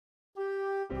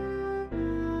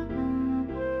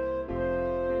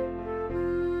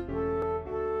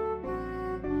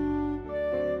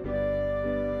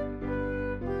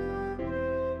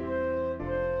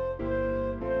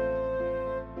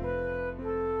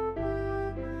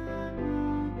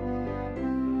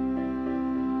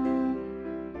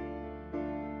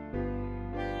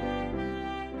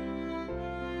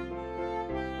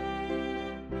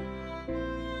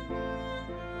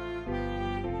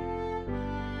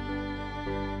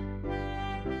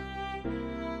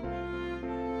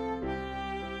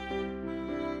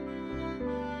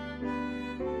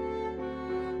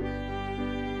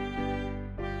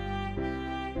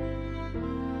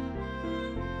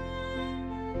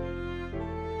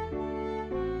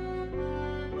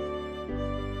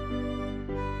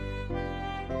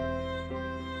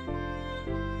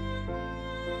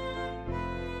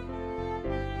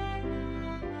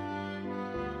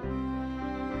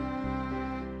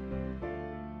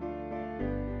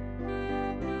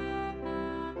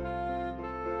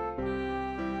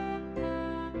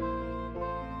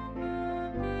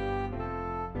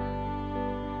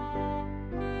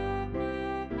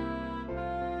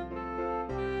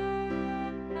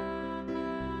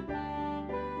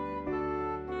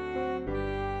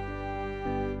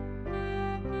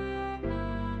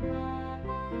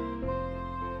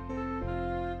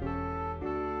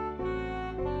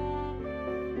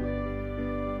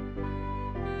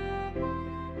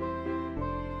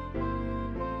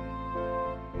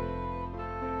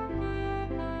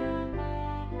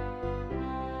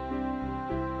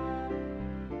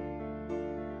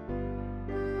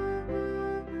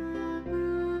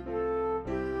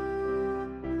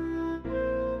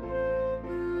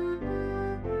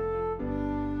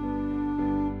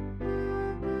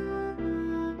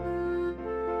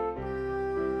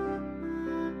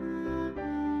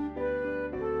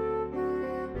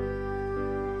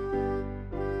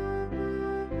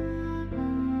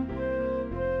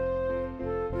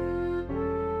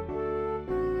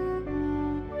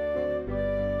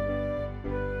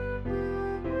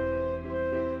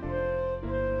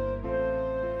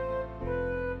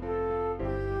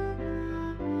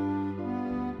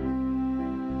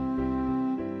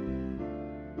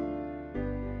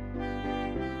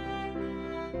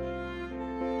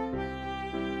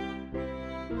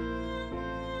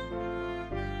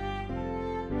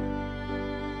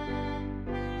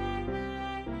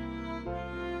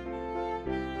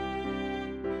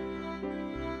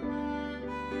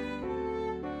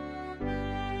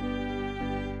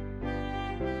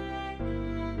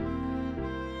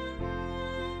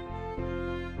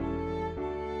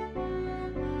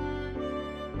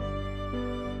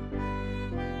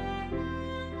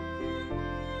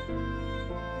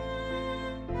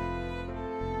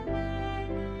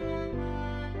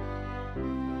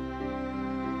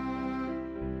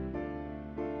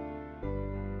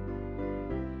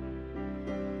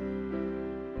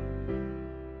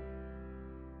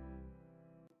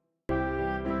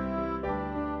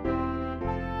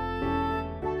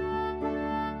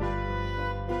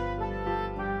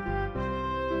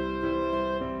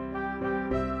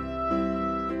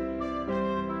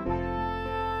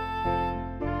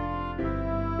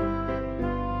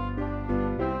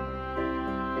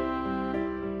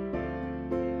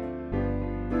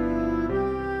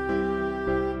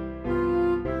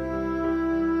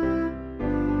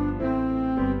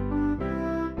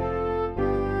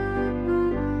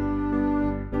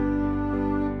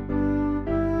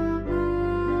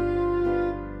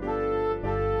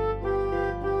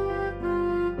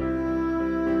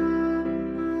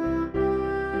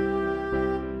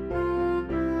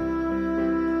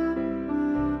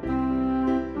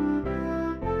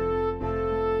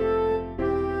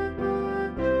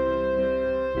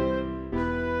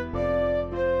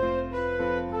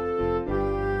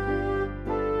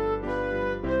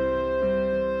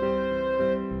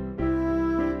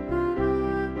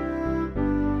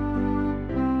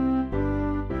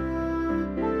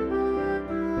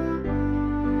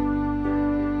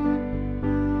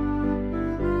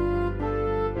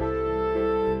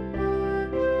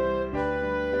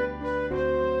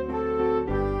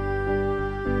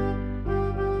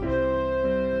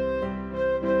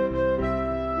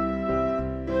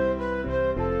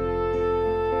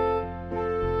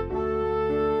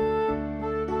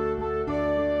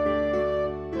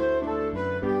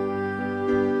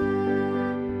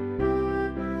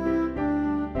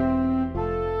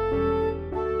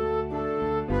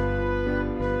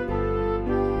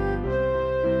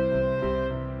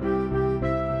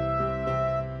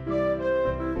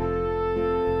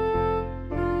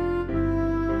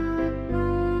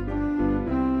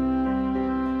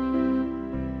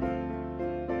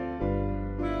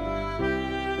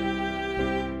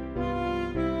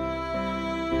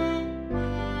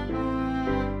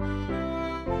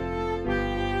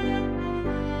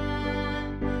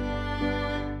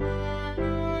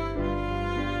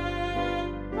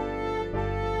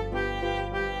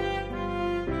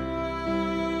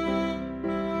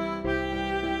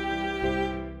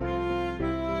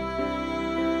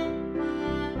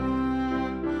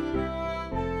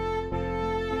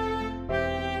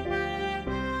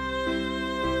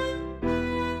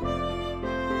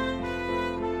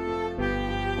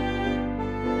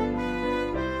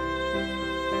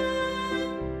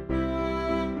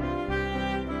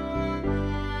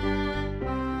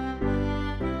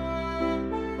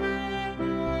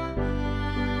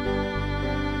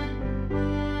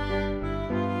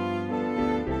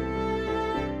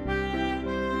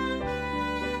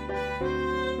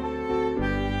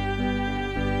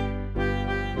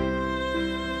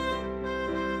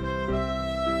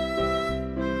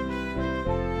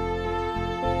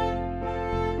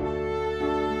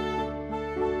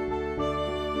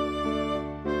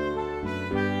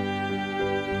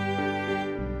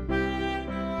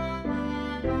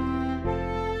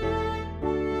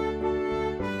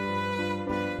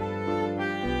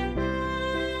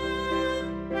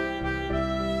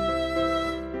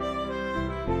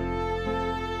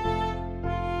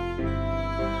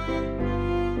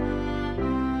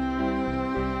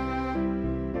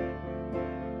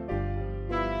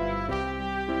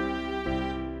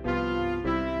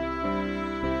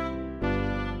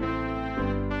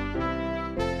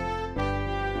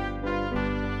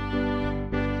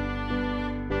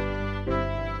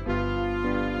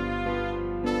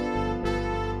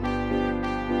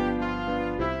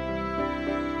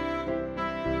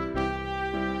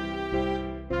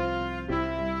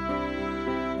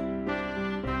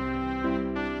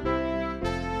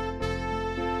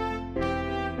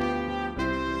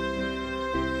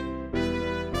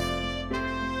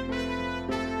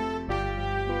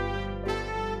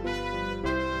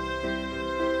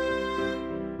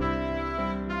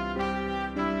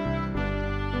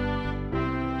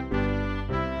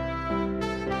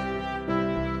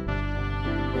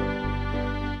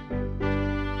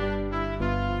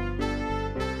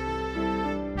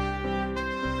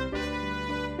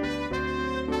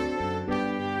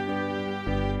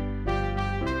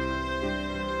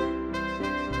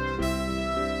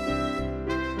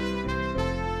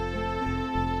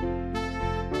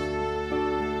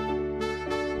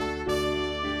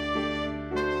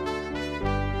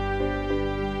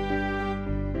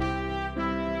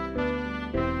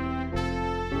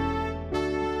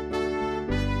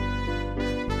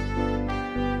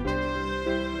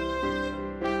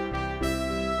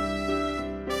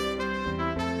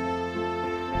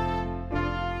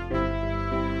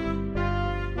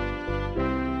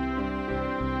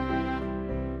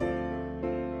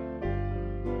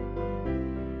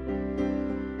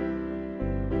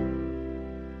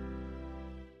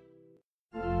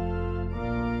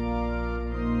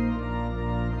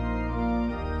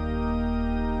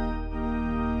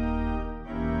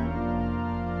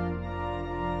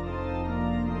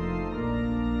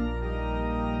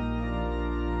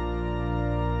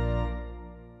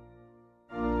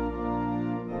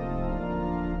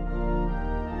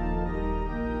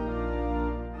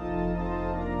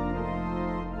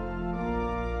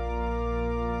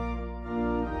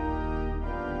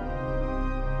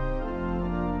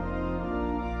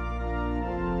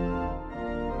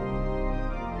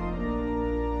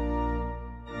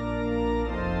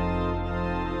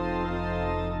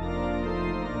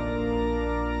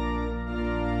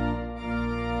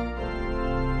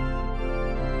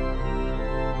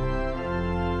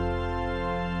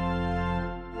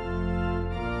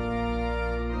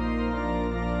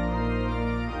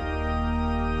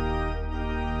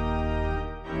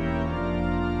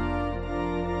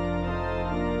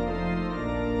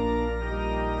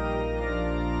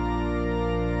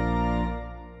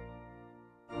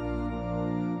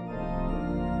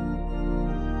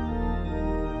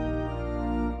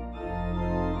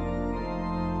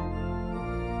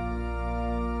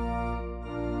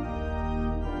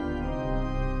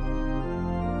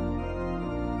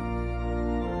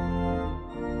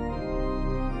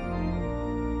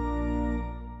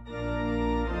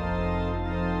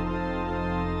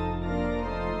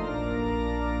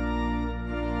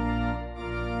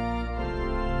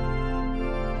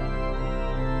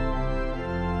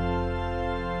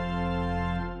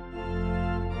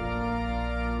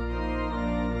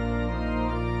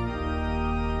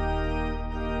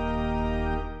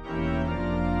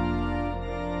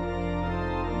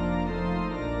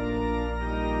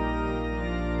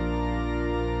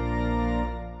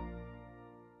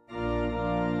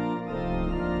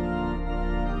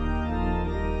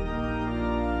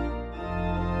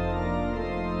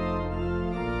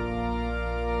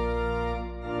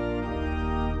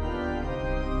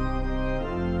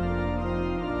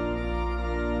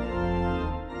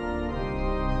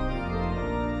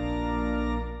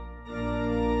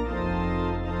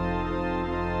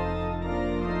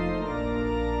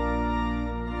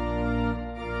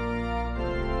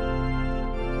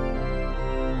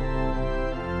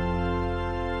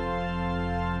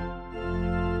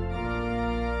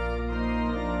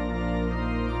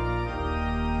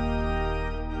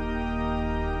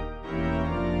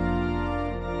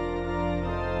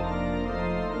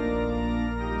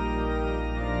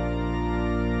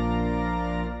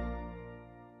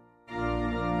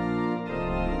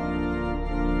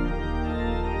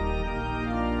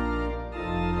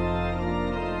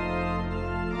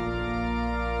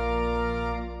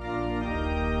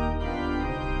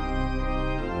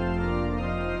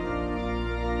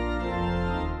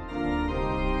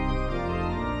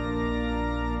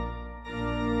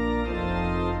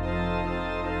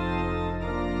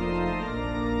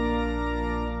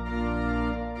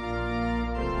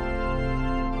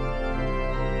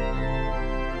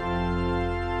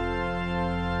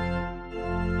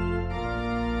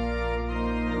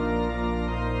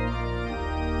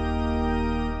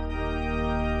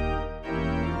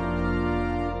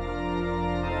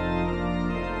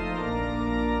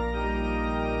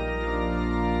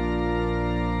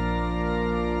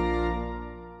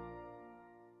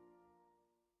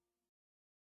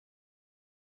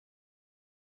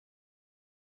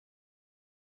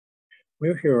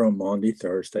We're here on Maundy,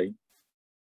 Thursday,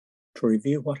 to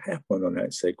review what happened on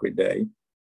that sacred day,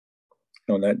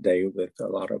 on that day with a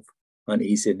lot of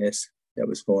uneasiness that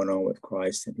was going on with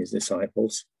Christ and his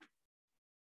disciples.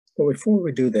 But before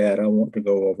we do that, I want to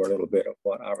go over a little bit of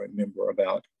what I remember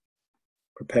about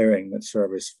preparing the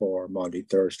service for Maundy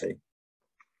Thursday.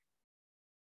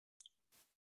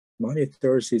 Maundy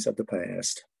Thursdays of the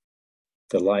past,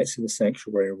 the lights in the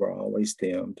sanctuary were always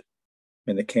dimmed,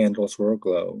 and the candles were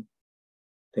aglow.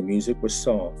 The music was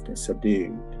soft and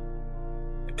subdued.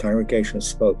 The congregation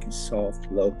spoke in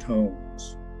soft, low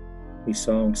tones. We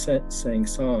sang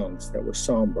songs that were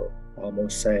somber,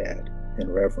 almost sad,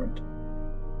 and reverent.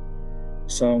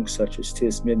 Songs such as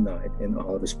 "'Tis Midnight" in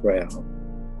Olive's Brow.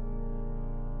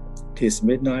 "'Tis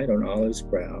midnight on Olive's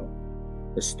brow,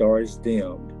 the star is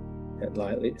dimmed that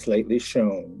lately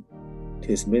shone.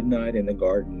 'Tis midnight in the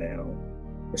garden now,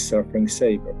 the suffering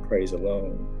Savior prays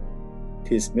alone.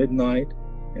 'Tis midnight,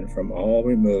 and from all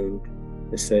removed,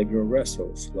 the Savior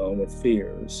wrestles lone with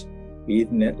fears.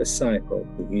 Even that disciple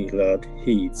who he loved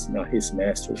heeds not his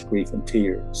master's grief and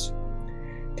tears.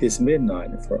 'Tis midnight,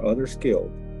 and for others' guilt,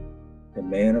 the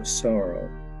man of sorrow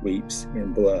weeps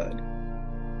in blood.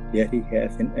 Yet he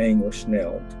hath in anguish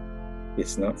knelt,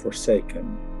 is not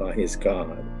forsaken by his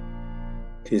God.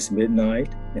 'Tis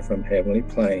midnight, and from heavenly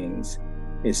plains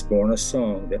is born a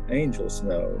song that angels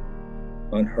know.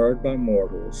 Unheard by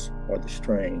mortals are the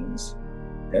strains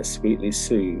that sweetly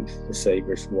soothe the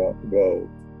Savior's woe."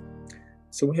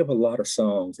 So we have a lot of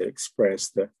songs that express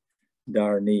the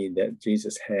dire need that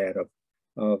Jesus had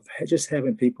of just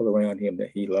having people around him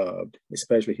that he loved,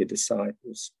 especially his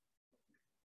disciples.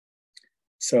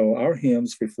 So our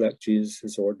hymns reflect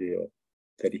Jesus' ordeal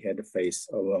that he had to face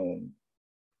alone.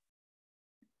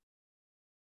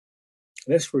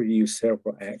 Let's review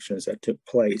several actions that took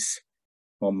place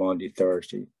on Maundy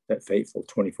Thursday, that fateful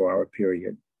 24-hour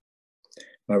period.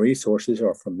 My resources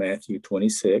are from Matthew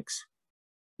 26,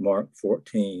 Mark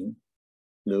 14,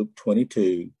 Luke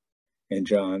 22, and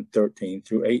John 13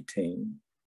 through 18.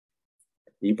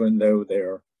 Even though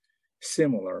they're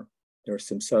similar, there are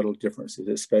some subtle differences,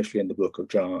 especially in the book of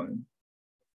John.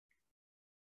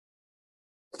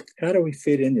 How do we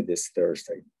fit into this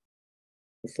Thursday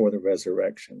before the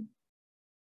resurrection?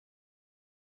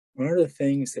 One of the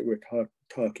things that we're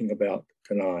talking about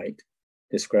tonight,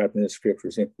 described in the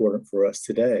scriptures, important for us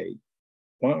today.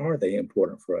 Why are they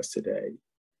important for us today?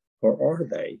 Or are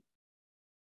they?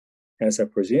 As I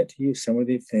present to you some of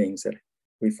the things that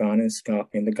we find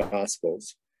in the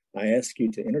Gospels, I ask you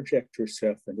to interject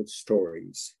yourself into the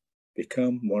stories.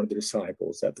 Become one of the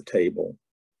disciples at the table.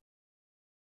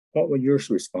 What would your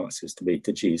responses to be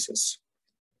to Jesus?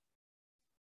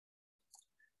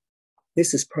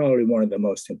 This is probably one of the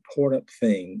most important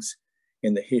things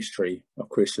in the history of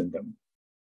Christendom,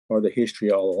 or the history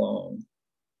all along.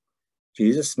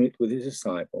 Jesus met with his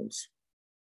disciples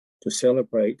to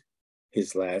celebrate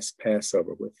his last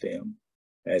Passover with them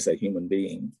as a human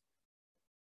being.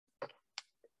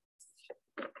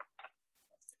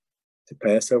 The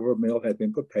Passover meal had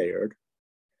been prepared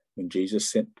when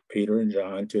Jesus sent Peter and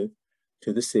John to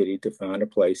the city to find a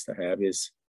place to have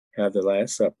the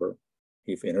Last Supper.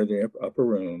 He entered the upper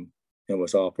room and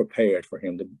was all prepared for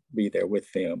him to be there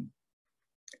with them.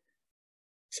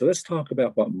 So let's talk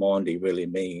about what Maundy really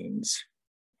means.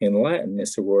 In Latin,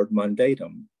 it's the word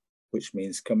mandatum, which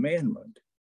means commandment.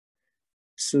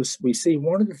 So we see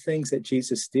one of the things that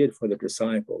Jesus did for the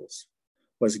disciples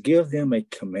was give them a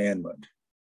commandment.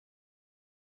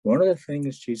 One of the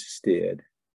things Jesus did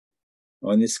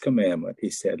on this commandment,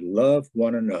 he said, "Love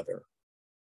one another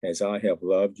as I have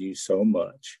loved you so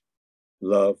much.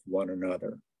 Love one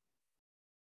another."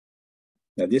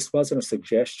 Now, this wasn't a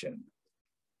suggestion.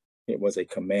 It was a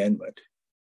commandment.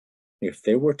 If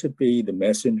they were to be the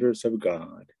messengers of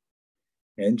God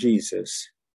and Jesus,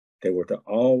 they were to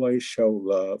always show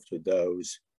love to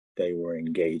those they were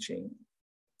engaging,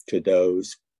 to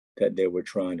those that they were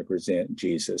trying to present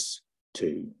Jesus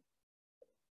to.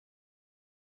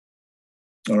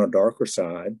 On a darker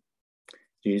side,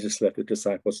 Jesus let the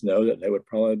disciples know that they would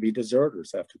probably be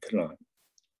deserters after tonight,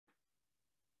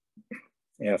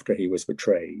 after he was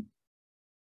betrayed.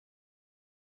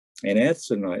 And as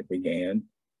the night began,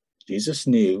 Jesus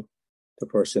knew the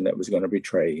person that was going to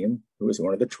betray him, who was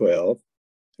one of the 12,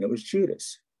 and it was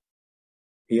Judas.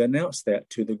 He announced that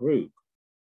to the group,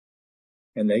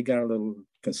 and they got a little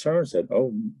concerned, said,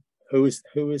 "Oh, who is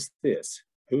this?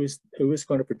 Who is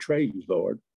going to betray you,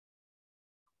 Lord?"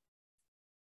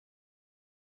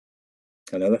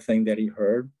 Another thing that he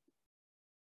heard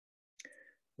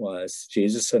was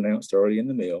Jesus announced early in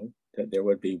the meal that there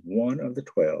would be one of the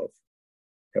 12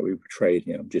 that we betrayed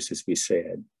him, just as we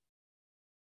said.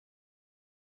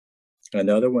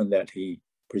 Another one that he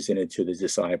presented to the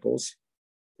disciples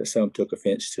that some took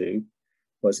offense to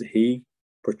was that he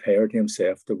prepared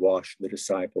himself to wash the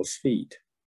disciples' feet.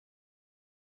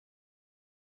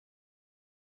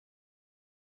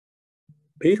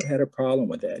 Peter had a problem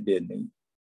with that, didn't he?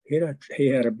 He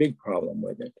had a big problem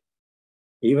with it.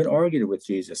 He even argued with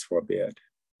Jesus for a bit.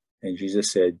 And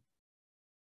Jesus said,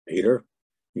 Peter,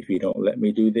 if you don't let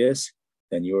me do this,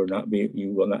 then you will not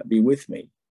be with me.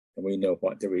 And we know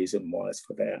what the reason was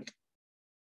for that.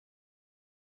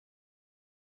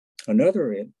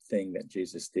 Another thing that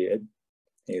Jesus did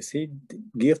is he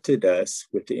gifted us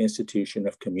with the institution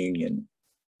of communion,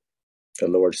 the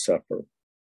Lord's Supper.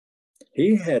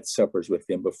 He had suppers with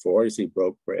them before as he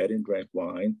broke bread and drank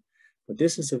wine, but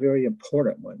this is a very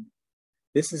important one.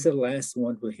 This is the last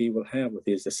one that he will have with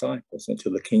his disciples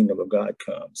until the kingdom of God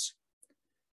comes.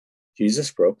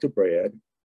 Jesus broke the bread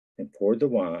and poured the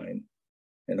wine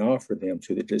and offered them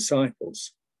to the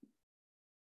disciples,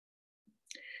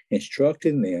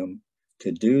 instructing them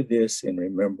to do this in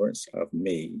remembrance of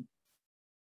me.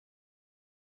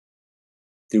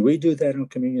 Do we do that on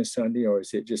Communion Sunday, or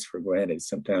is it just for granted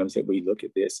sometimes that we look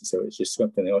at this and so it's just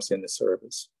something else in the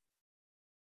service?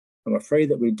 I'm afraid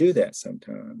that we do that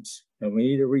sometimes, and we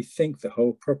need to rethink the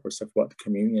whole purpose of what the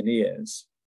communion is.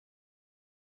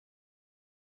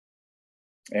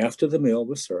 After the meal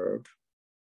was served,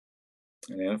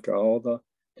 and after all the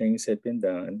things had been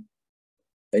done,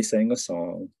 they sang a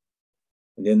song,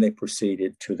 and then they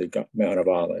proceeded to the Mount of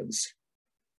Olives.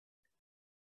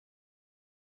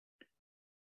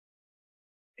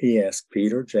 He asked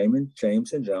Peter,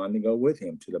 James, and John to go with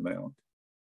him to the mount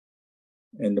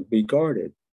and to be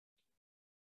guarded.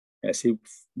 As he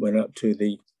went up to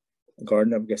the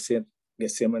Garden of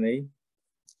Gethsemane,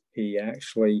 he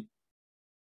actually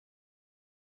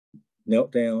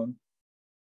knelt down,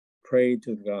 prayed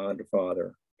to God the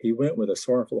Father. He went with a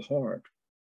sorrowful heart,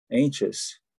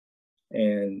 anxious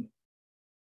and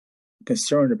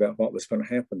concerned about what was going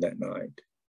to happen that night.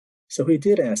 So he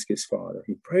did ask his Father.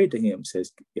 He prayed to him,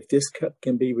 says, if this cup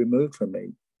can be removed from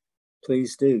me,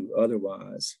 please do.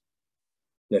 Otherwise,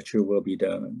 let your will be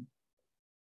done.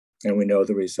 And we know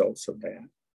the results of that.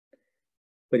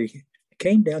 But he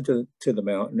came down to the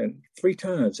mountain and 3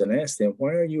 times and asked them,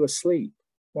 why are you asleep?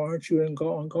 Why aren't you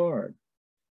on guard?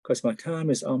 Because my time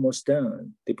is almost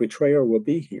done. The betrayer will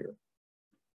be here.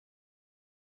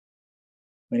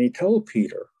 And he told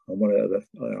Peter on one of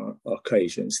the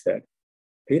occasions that,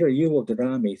 Peter, you will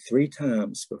deny me 3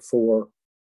 times before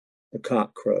the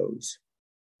cock crows.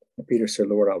 And Peter said,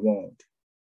 Lord, I won't.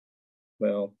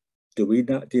 Well, do we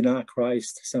not deny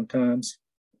Christ sometimes?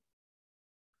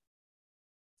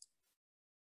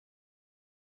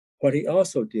 What he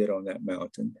also did on that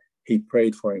mountain, he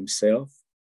prayed for himself,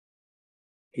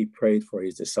 he prayed for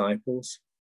his disciples,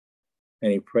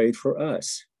 and he prayed for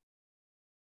us.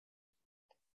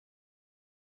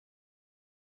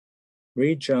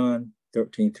 Read John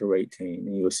 13 through 18,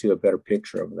 and you will see a better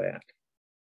picture of that.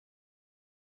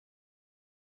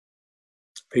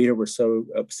 Peter was so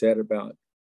upset about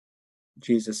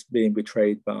Jesus being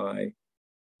betrayed by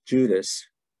Judas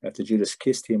after Judas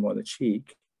kissed him on the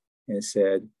cheek and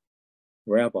said,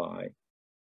 Rabbi.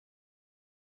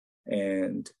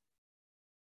 And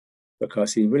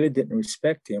because he really didn't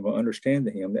respect him or understand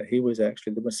him that he was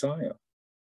actually the Messiah.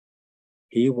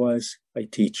 He was a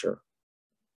teacher.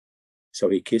 So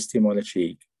he kissed him on the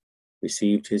cheek,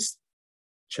 received his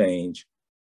change,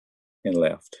 and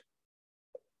left.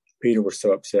 Peter was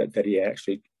so upset that he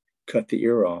actually cut the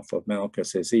ear off of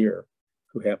Malchus's ear,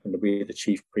 who happened to be the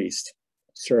chief priest's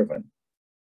servant.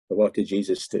 But what did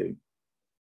Jesus do?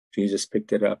 Jesus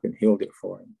picked it up and healed it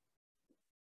for him.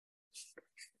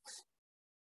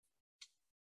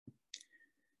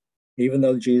 Even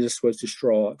though Jesus was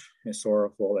distraught and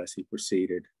sorrowful as he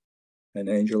proceeded, an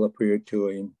angel appeared to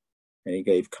him and he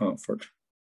gave comfort.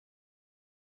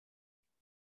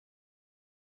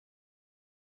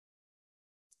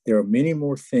 There are many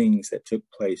more things that took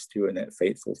place during that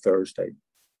fateful Thursday.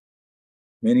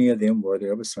 Many of them worthy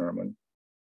of a sermon.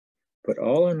 But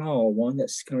all in all, one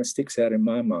that kind of sticks out in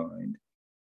my mind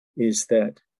is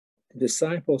that the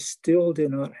disciples still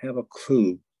did not have a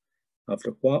clue of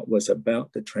what was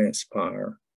about to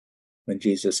transpire when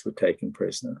Jesus was taken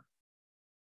prisoner.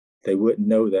 They wouldn't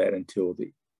know that until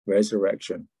the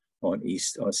resurrection on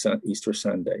Easter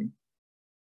Sunday.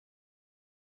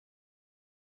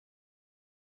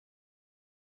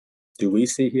 Do we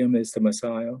see him as the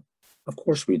Messiah? Of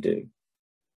course we do.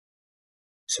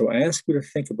 So I ask you to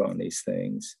think about these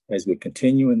things as we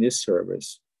continue in this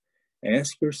service.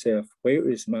 Ask yourself, where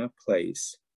is my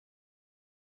place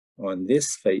on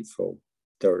this faithful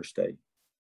Thursday,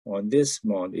 on this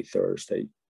Maundy Thursday,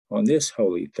 on this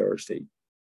Holy Thursday.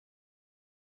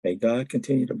 May God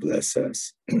continue to bless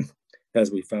us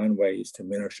as we find ways to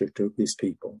minister to his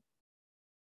people.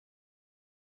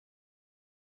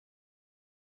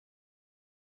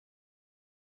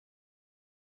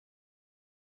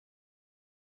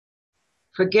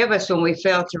 Forgive us when we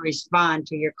fail to respond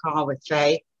to your call with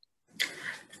faith.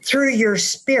 Through your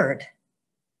Spirit,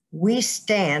 we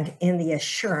stand in the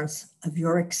assurance of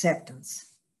your acceptance.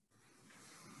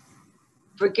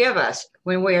 Forgive us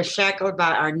when we are shackled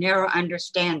by our narrow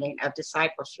understanding of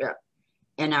discipleship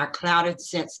and our clouded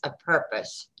sense of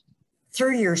purpose.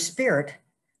 Through your Spirit,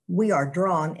 we are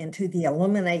drawn into the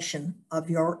illumination of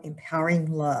your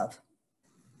empowering love.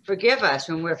 Forgive us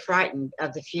when we're frightened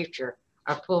of the future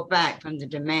or pulled back from the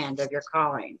demand of your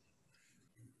calling.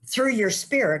 Through your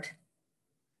Spirit,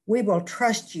 we will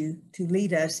trust you to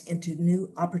lead us into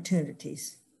new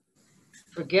opportunities.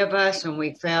 Forgive us when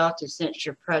we fail to sense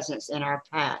your presence in our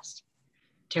past,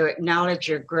 to acknowledge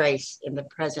your grace in the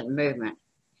present movement,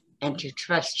 and to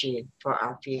trust you for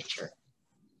our future.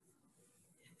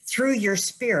 Through your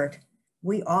Spirit,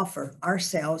 we offer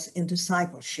ourselves in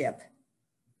discipleship.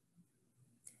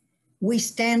 We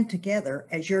stand together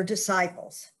as your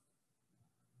disciples.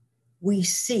 We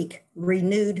seek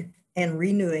renewed and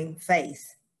renewing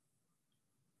faith.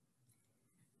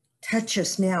 Touch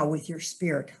us now with your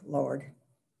Spirit, Lord.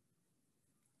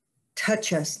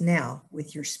 Touch us now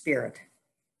with your Spirit.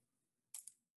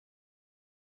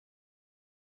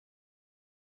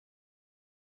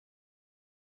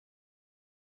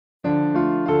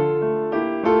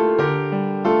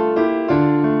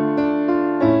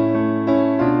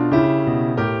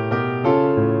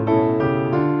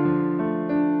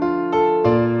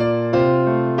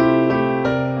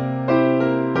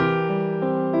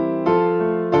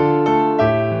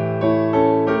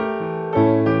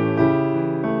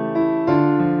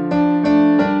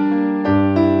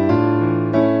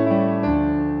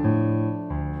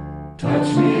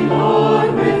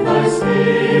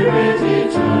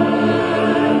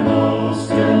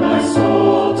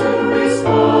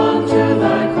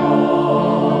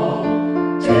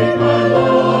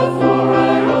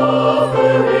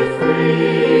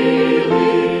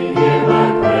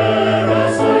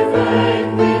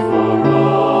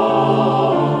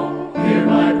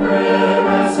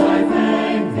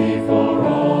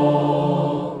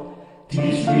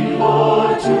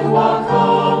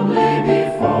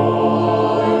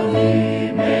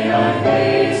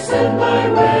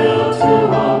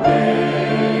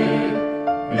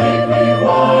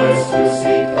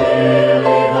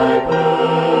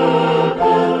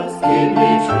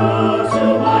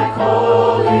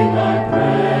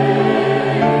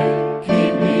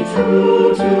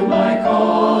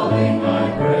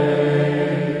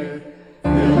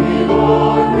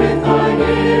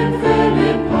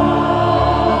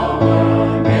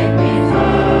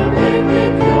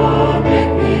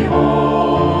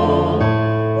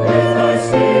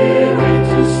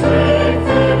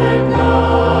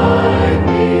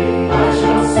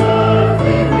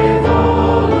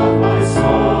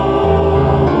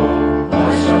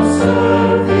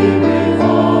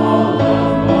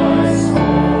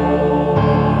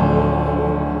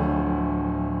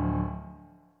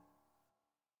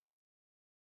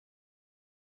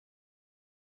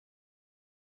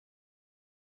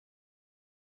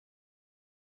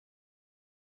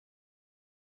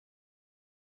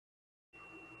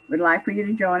 We'd like for you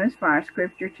to join us for our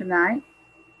scripture tonight.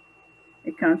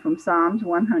 It comes from Psalms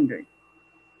 100.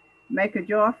 Make a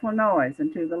joyful noise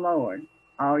unto the Lord,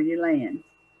 all ye lands.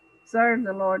 Serve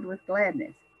the Lord with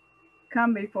gladness.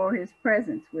 Come before his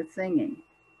presence with singing.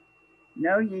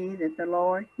 Know ye that the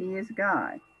Lord, he is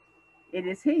God. It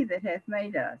is he that hath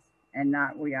made us, and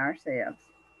not we ourselves.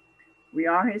 We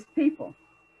are his people,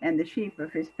 and the sheep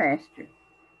of his pasture.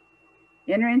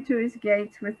 Enter into his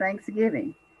gates with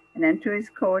thanksgiving, and unto his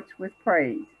courts with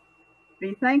praise.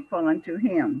 Be thankful unto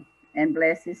him, and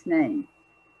bless his name.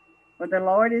 For the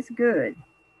Lord is good,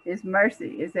 his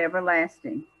mercy is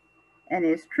everlasting, and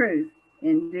his truth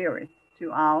endureth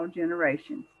to all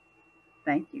generations.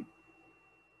 Thank you.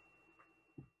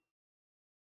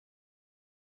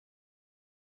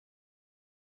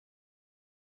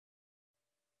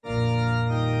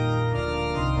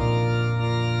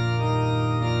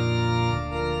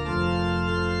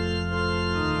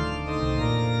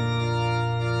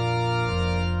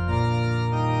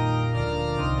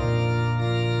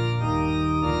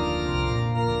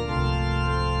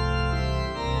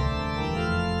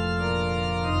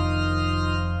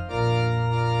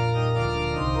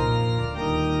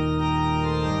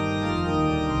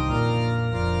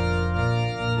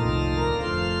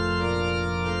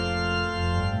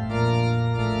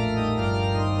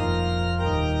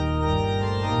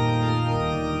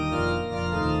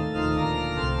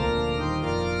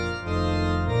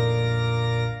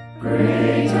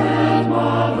 Great and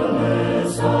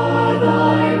marvelous are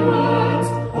thy works,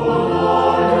 O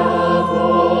Lord of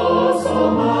hosts,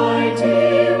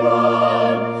 Almighty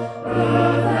One.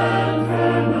 Earth and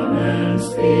firmament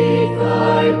speak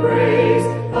thy praise,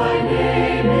 thy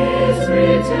name is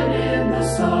written in the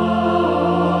sun.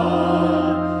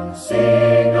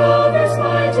 Sing of his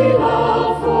mighty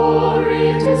love, for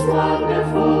it is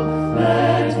wonderful.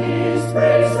 Let his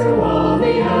praise through all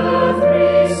the earth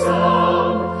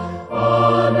resound.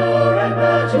 Honor and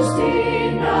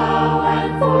majesty now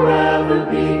and forever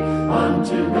be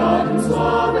unto God, whose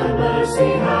love and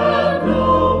mercy have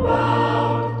no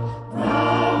bound.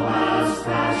 Thou hast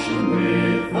fashioned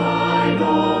with thine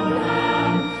own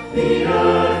hand the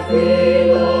earth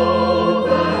below,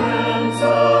 the heavens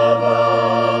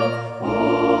above.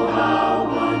 Oh, how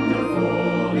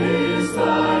wonderful is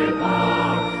thy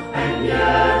power, and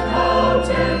yet how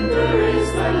tender is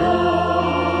thy love.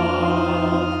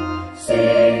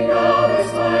 Sing of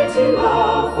his mighty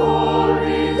love, for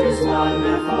it is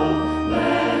wonderful.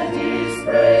 Let his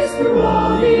praise through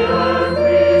all the earth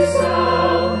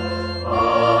resound.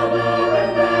 Honor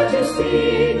and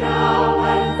majesty now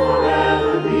and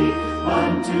forever be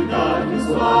unto God, whose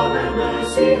love and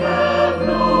mercy have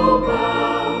no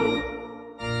bound.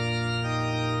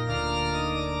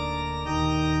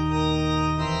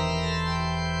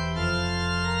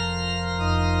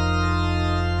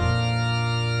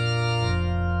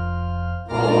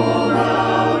 O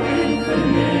thou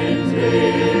infinite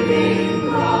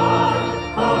living God,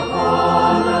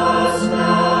 upon us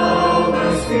now thy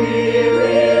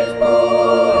Spirit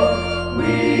pour.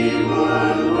 We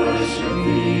would worship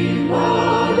thee,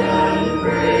 laud and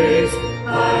praise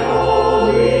thy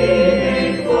holy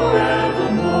name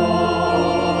forevermore.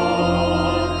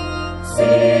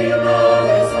 Sing of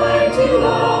his mighty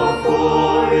love,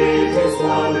 for it is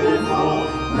wonderful.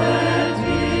 Let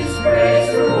his praise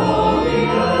through all the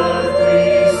earth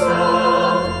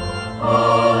resound.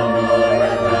 Honor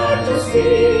and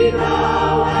majesty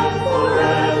now and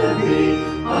forever be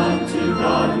unto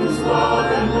God, whose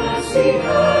love and mercy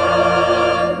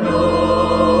have no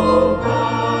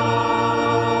bound.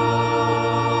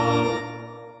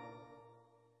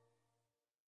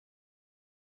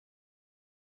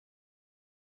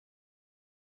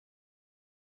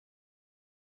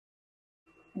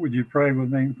 Would you pray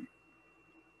with me?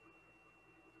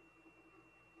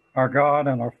 Our God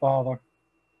and our Father,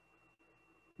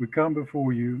 we come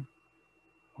before you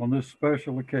on this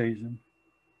special occasion,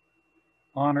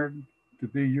 honored to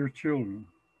be your children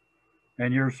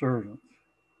and your servants.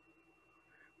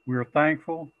 We are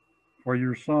thankful for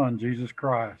your Son, Jesus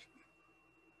Christ,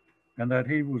 and that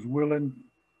he was willing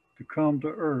to come to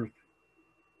earth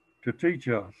to teach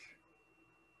us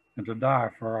and to die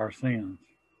for our sins.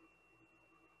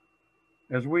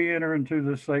 As we enter into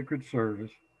this sacred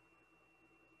service,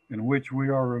 in which we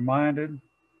are reminded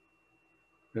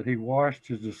that he washed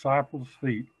his disciples'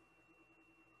 feet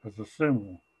as a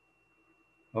symbol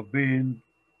of being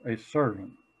a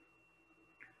servant,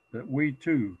 that we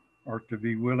too are to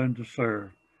be willing to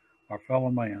serve our fellow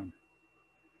man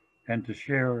and to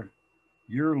share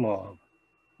your love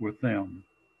with them.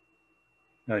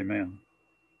 Amen.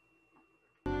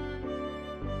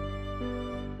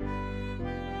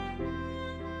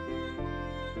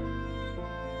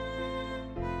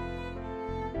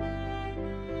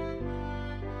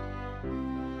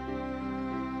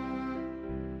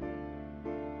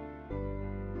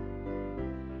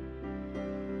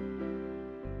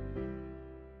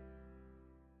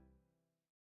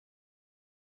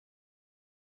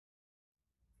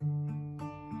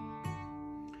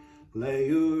 Lay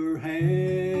your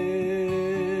hands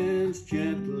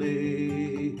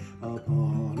gently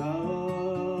upon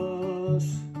us.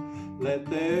 Let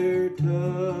their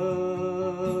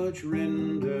touch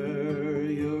render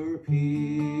your peace.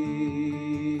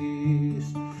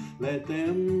 Let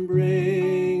them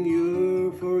bring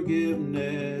your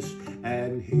forgiveness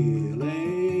and healing.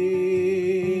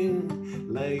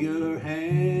 Lay your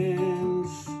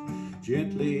hands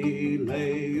gently,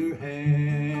 lay your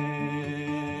hands.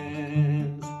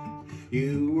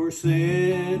 You were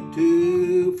sent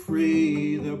to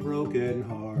free the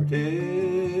brokenhearted.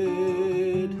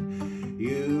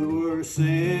 You were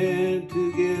sent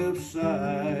to give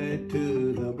sight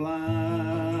to the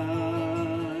blind.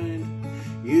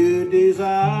 You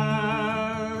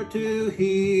desire to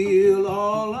heal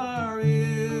all our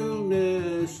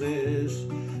illnesses.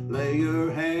 Lay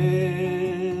your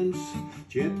hands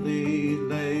gently,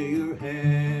 lay your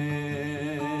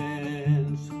hands.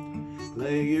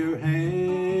 Lay your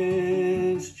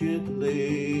hands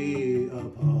gently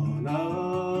upon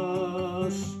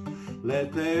us.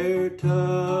 Let their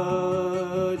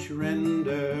touch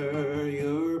render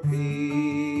your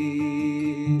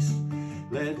peace.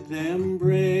 Let them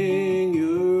bring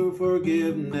your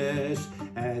forgiveness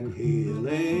and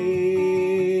healing.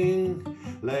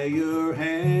 Lay your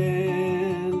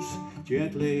hands,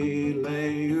 gently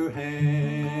lay your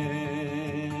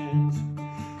hands.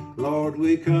 Lord,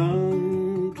 we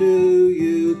come to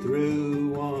you through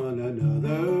one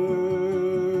another.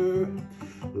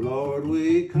 Lord,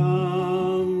 we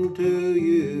come to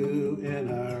you in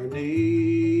our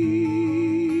need.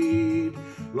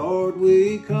 Lord,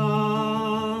 we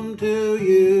come to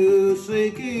you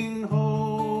seeking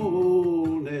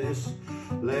wholeness.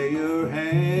 Lay your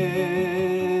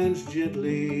hands,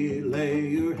 gently lay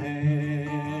your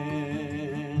hands.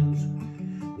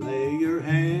 Lay your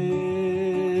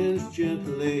hands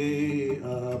gently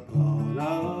upon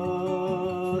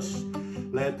us.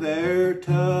 Let their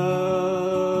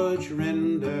touch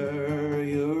render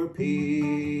your peace.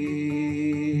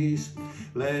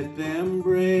 Let them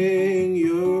bring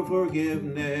your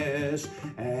forgiveness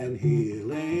and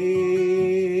healing.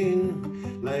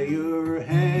 Lay your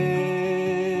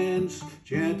hands,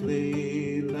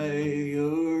 gently lay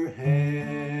your hands.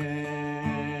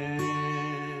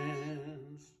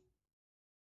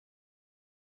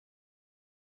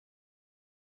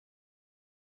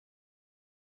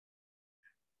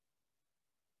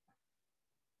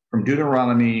 From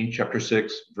Deuteronomy chapter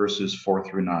 6, verses 4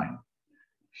 through 9.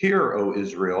 Hear, O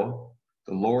Israel,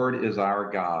 the Lord is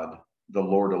our God, the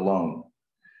Lord alone.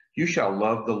 You shall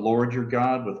love the Lord your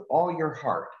God with all your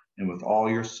heart and with all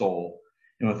your soul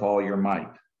and with all your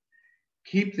might.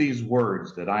 Keep these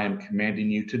words that I am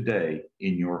commanding you today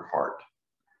in your heart.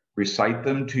 Recite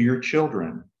them to your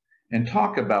children and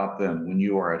talk about them when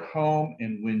you are at home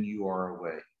and when you are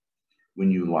away,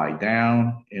 when you lie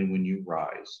down and when you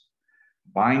rise.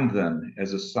 Bind them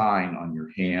as a sign on your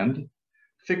hand,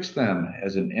 fix them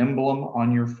as an emblem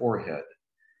on your forehead,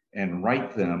 and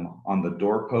write them on the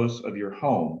doorposts of your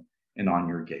home and on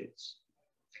your gates.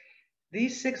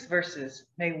 These 6 verses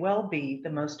may well be the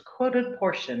most quoted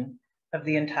portion of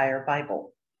the entire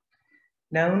Bible.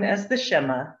 Known as the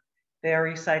Shema, they are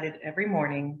recited every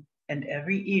morning and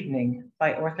every evening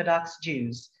by Orthodox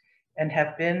Jews and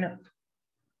have been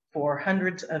for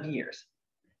hundreds of years.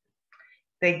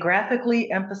 They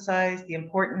graphically emphasize the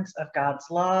importance of God's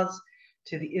laws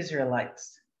to the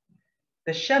Israelites.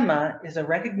 The Shema is a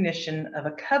recognition of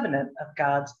a covenant of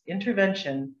God's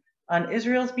intervention on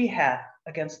Israel's behalf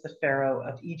against the Pharaoh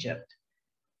of Egypt.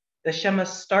 The Shema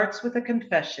starts with a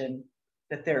confession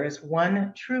that there is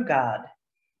one true God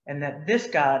and that this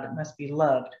God must be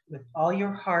loved with all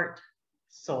your heart,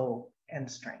 soul,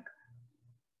 and strength.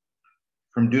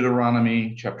 From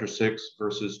Deuteronomy chapter 6,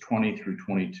 verses 20 through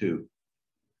 22.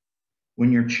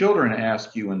 When your children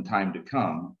ask you in time to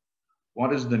come,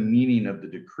 what is the meaning of the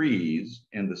decrees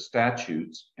and the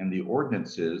statutes and the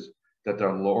ordinances that the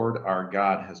Lord our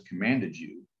God has commanded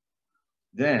you?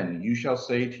 Then you shall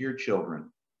say to your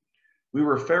children, we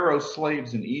were Pharaoh's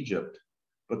slaves in Egypt,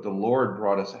 but the Lord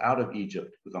brought us out of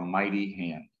Egypt with a mighty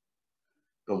hand.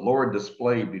 The Lord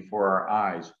displayed before our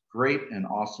eyes great and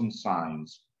awesome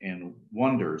signs and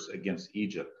wonders against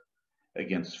Egypt,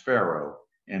 against Pharaoh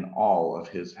and all of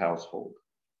his household.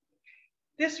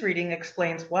 This reading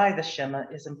explains why the Shema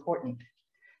is important.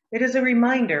 It is a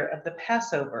reminder of the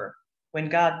Passover, when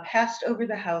God passed over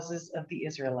the houses of the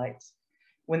Israelites,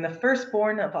 when the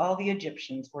firstborn of all the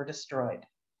Egyptians were destroyed.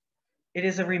 It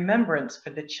is a remembrance for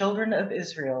the children of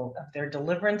Israel of their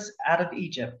deliverance out of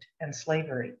Egypt and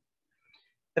slavery.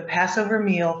 The Passover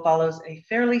meal follows a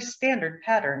fairly standard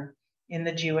pattern in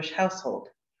the Jewish household.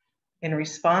 In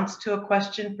response to a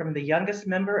question from the youngest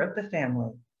member of the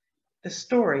family, the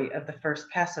story of the first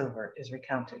Passover is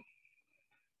recounted.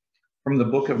 From the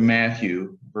book of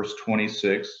Matthew,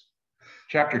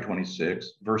 chapter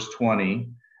 26, verse 20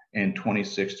 and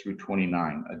 26 through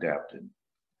 29 adapted.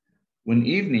 When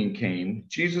evening came,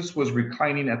 Jesus was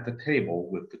reclining at the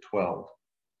table with the 12.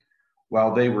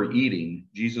 While they were eating,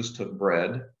 Jesus took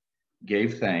bread,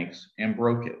 gave thanks, and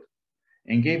broke it,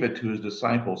 and gave it to his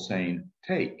disciples, saying,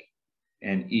 "Take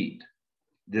and eat.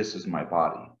 This is my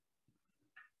body."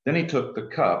 Then he took the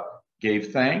cup,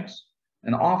 gave thanks,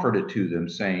 and offered it to them,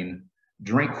 saying,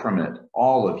 "Drink from it,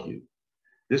 all of you.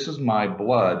 This is my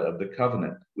blood of the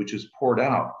covenant, which is poured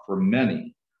out for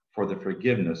many for the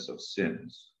forgiveness of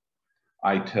sins.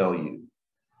 I tell you,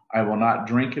 I will not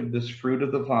drink of this fruit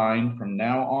of the vine from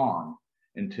now on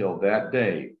until that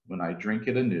day when I drink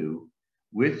it anew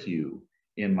with you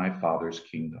in my Father's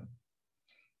kingdom."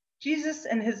 Jesus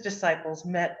and his disciples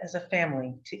met as a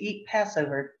family to eat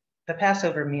the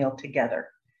Passover meal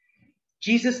together.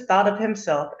 Jesus thought of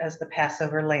himself as the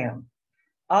Passover lamb,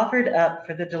 offered up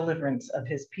for the deliverance of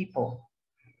his people.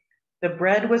 The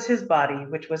bread was his body,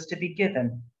 which was to be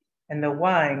given, and the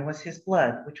wine was his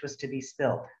blood, which was to be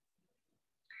spilled.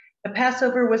 The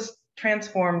Passover was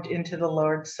transformed into the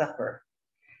Lord's Supper.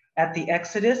 At the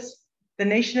Exodus, the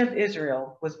nation of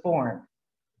Israel was born.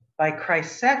 By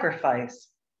Christ's sacrifice,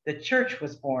 the church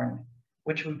was born,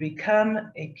 which would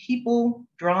become a people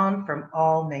drawn from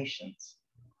all nations.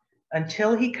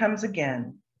 Until he comes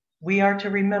again, we are to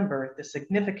remember the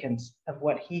significance of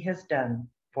what he has done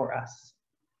for us.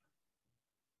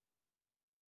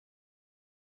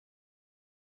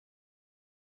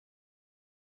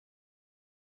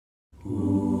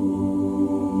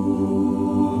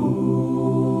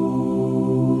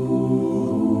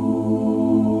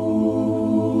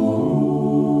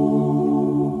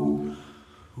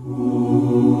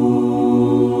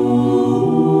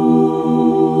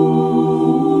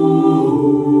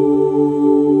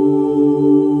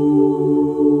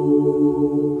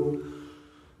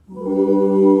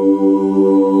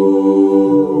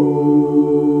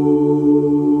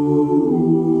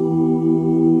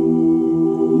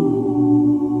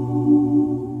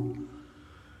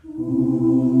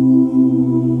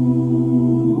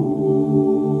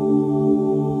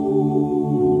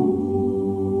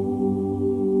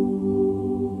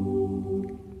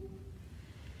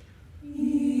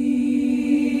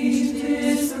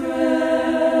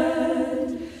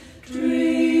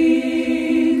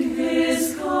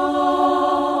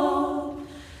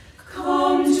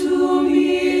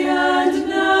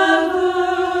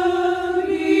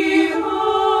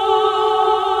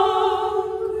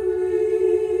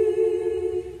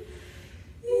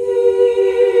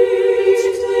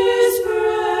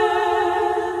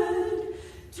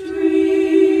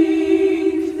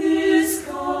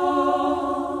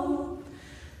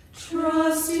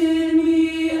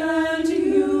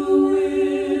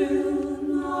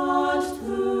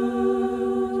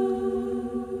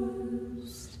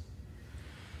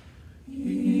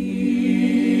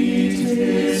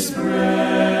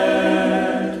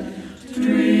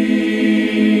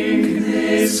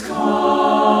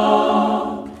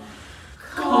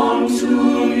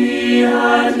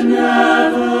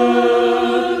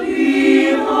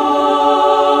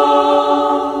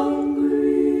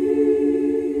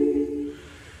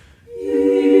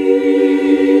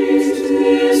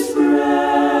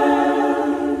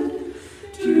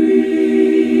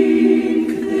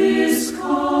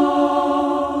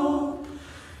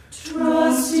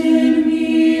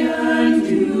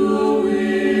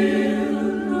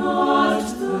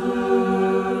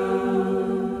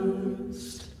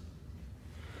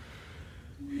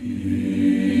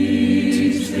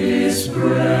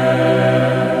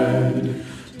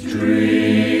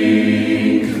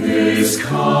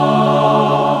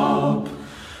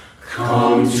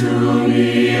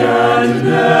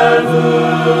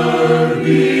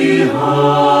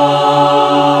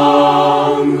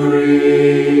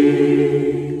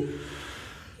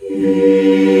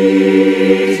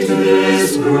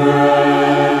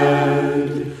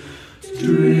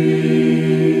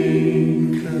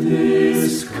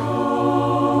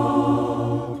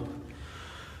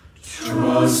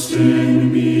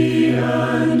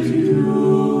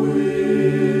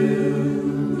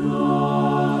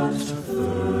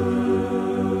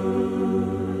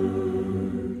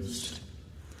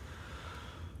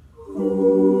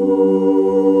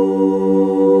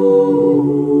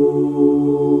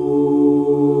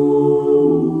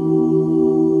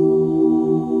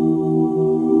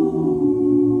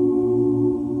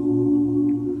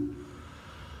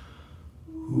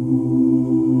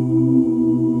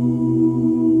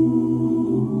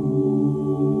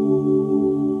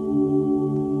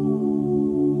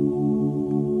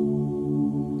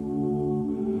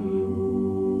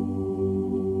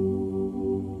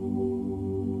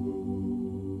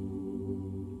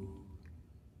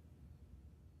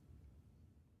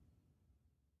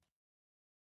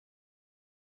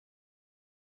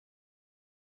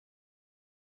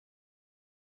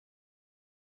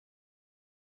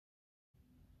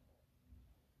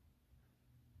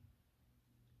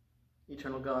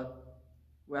 Eternal God,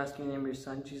 we ask in the name of your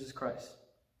Son, Jesus Christ,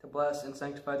 to bless and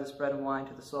sanctify this bread and wine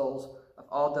to the souls of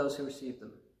all those who receive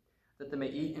them, that they may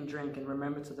eat and drink in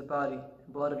remembrance of the body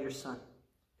and blood of your Son.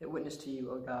 It witness to you,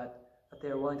 O God, that they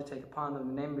are willing to take upon them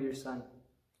the name of your Son,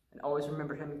 and always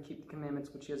remember him and keep the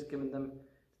commandments which he has given them,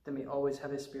 that they may always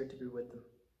have his Spirit to be with them.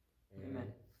 Amen.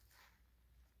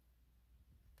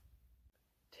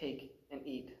 Take and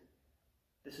eat.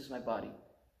 This is my body.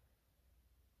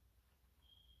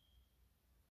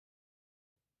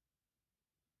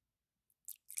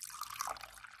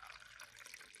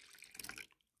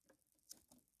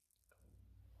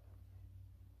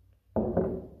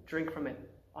 Drink from it,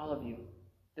 all of you.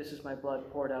 This is my blood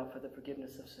poured out for the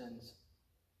forgiveness of sins.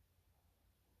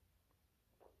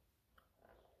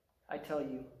 I tell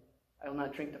you, I will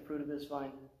not drink the fruit of this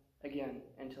vine again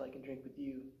until I can drink with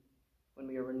you when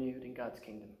we are renewed in God's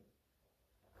kingdom.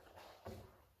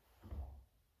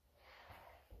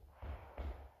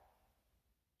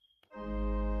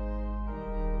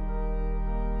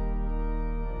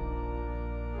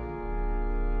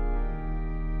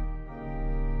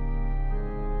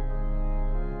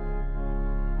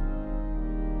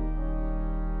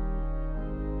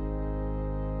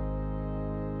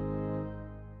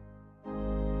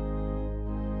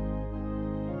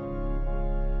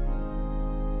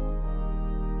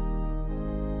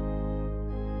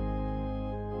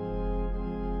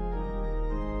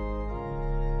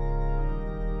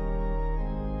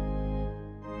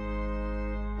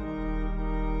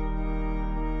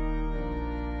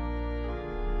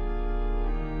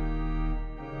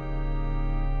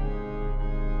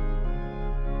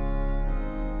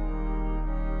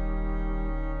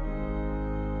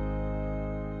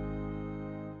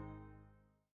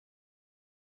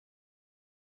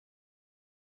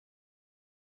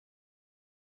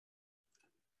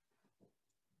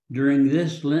 During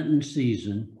this Lenten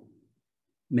season,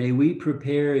 may we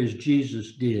prepare as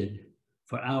Jesus did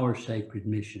for our sacred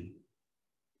mission.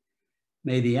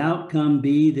 May the outcome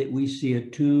be that we see a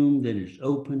tomb that is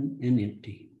open and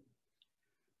empty,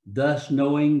 thus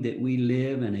knowing that we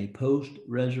live in a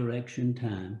post-resurrection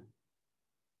time.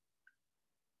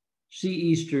 See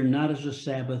Easter not as a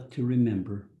Sabbath to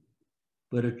remember,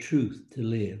 but a truth to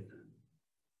live.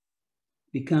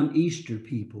 Become Easter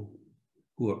people,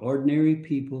 who are ordinary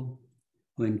people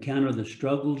who encounter the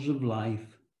struggles of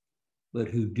life, but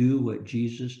who do what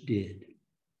Jesus did.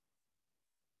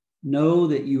 Know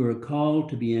that you are called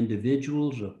to be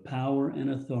individuals of power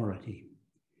and authority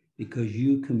because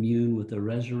you commune with a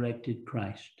resurrected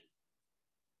Christ,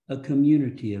 a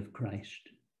community of Christ.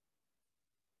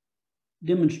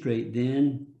 Demonstrate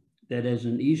then that as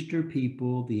an Easter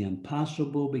people, the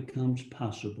impossible becomes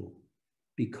possible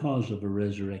because of a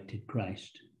resurrected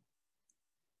Christ.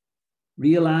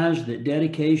 Realize that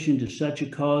dedication to such a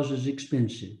cause is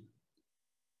expensive,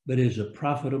 but is a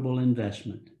profitable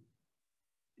investment,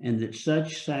 and that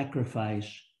such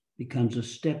sacrifice becomes a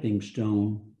stepping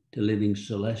stone to living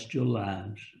celestial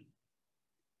lives.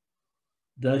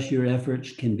 Thus, your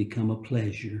efforts can become a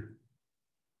pleasure.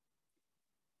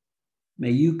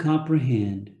 May you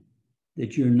comprehend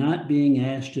that you're not being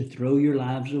asked to throw your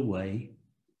lives away,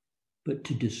 but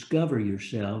to discover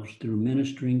yourselves through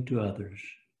ministering to others.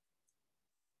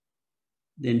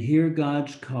 Then hear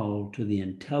God's call to the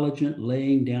intelligent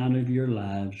laying down of your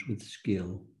lives with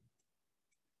skill.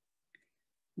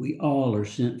 We all are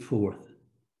sent forth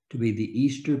to be the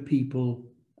Easter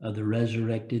people of the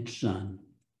resurrected Son.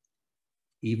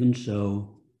 Even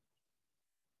so,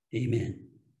 amen.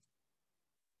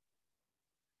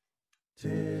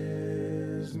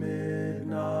 'Tis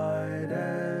midnight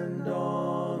and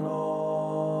on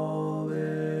Olive's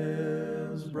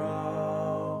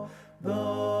brow the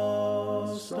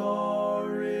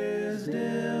star is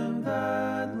dim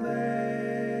that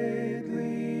lately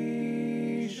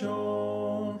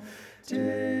shone.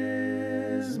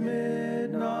 'Tis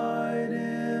midnight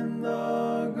in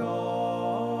the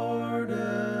garden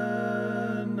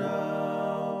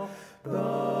now.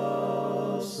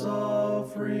 The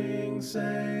suffering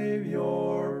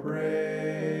Savior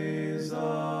praise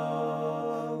alone.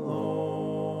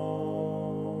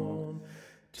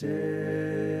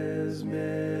 'Tis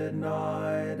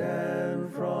midnight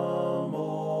and from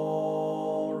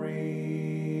all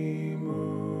removed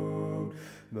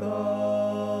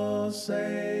the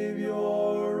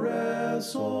Savior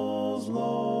wrestles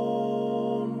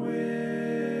lone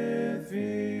with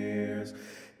fears.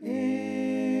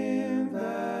 In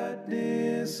that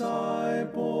disciple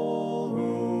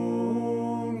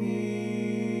whom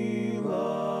he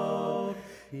loved,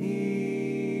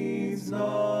 heeds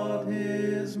not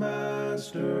his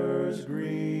master's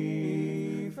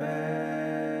grief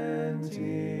and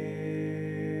tears.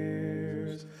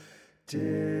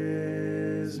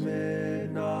 'Tis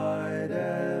midnight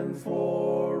and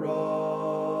for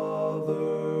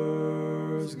others'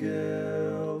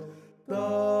 guilt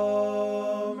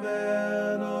the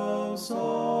man of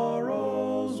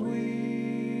sorrows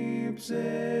weeps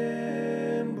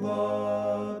in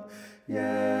blood.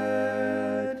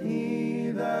 Yet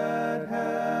he that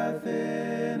hath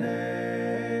in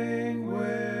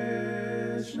anguish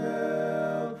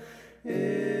knelt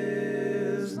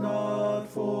is not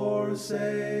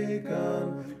forsaken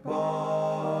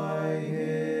by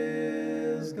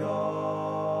his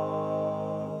God.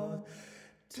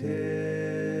 'Tis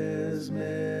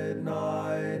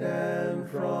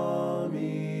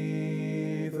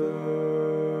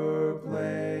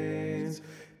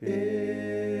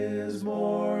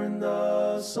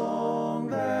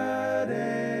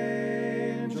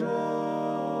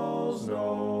angels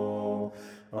know,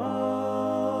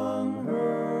 unheard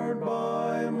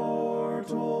by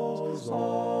mortals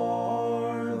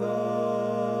are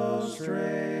the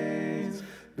strains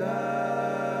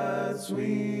that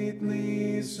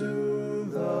sweetly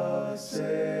soothe the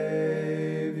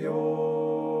Savior's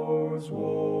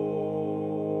woe.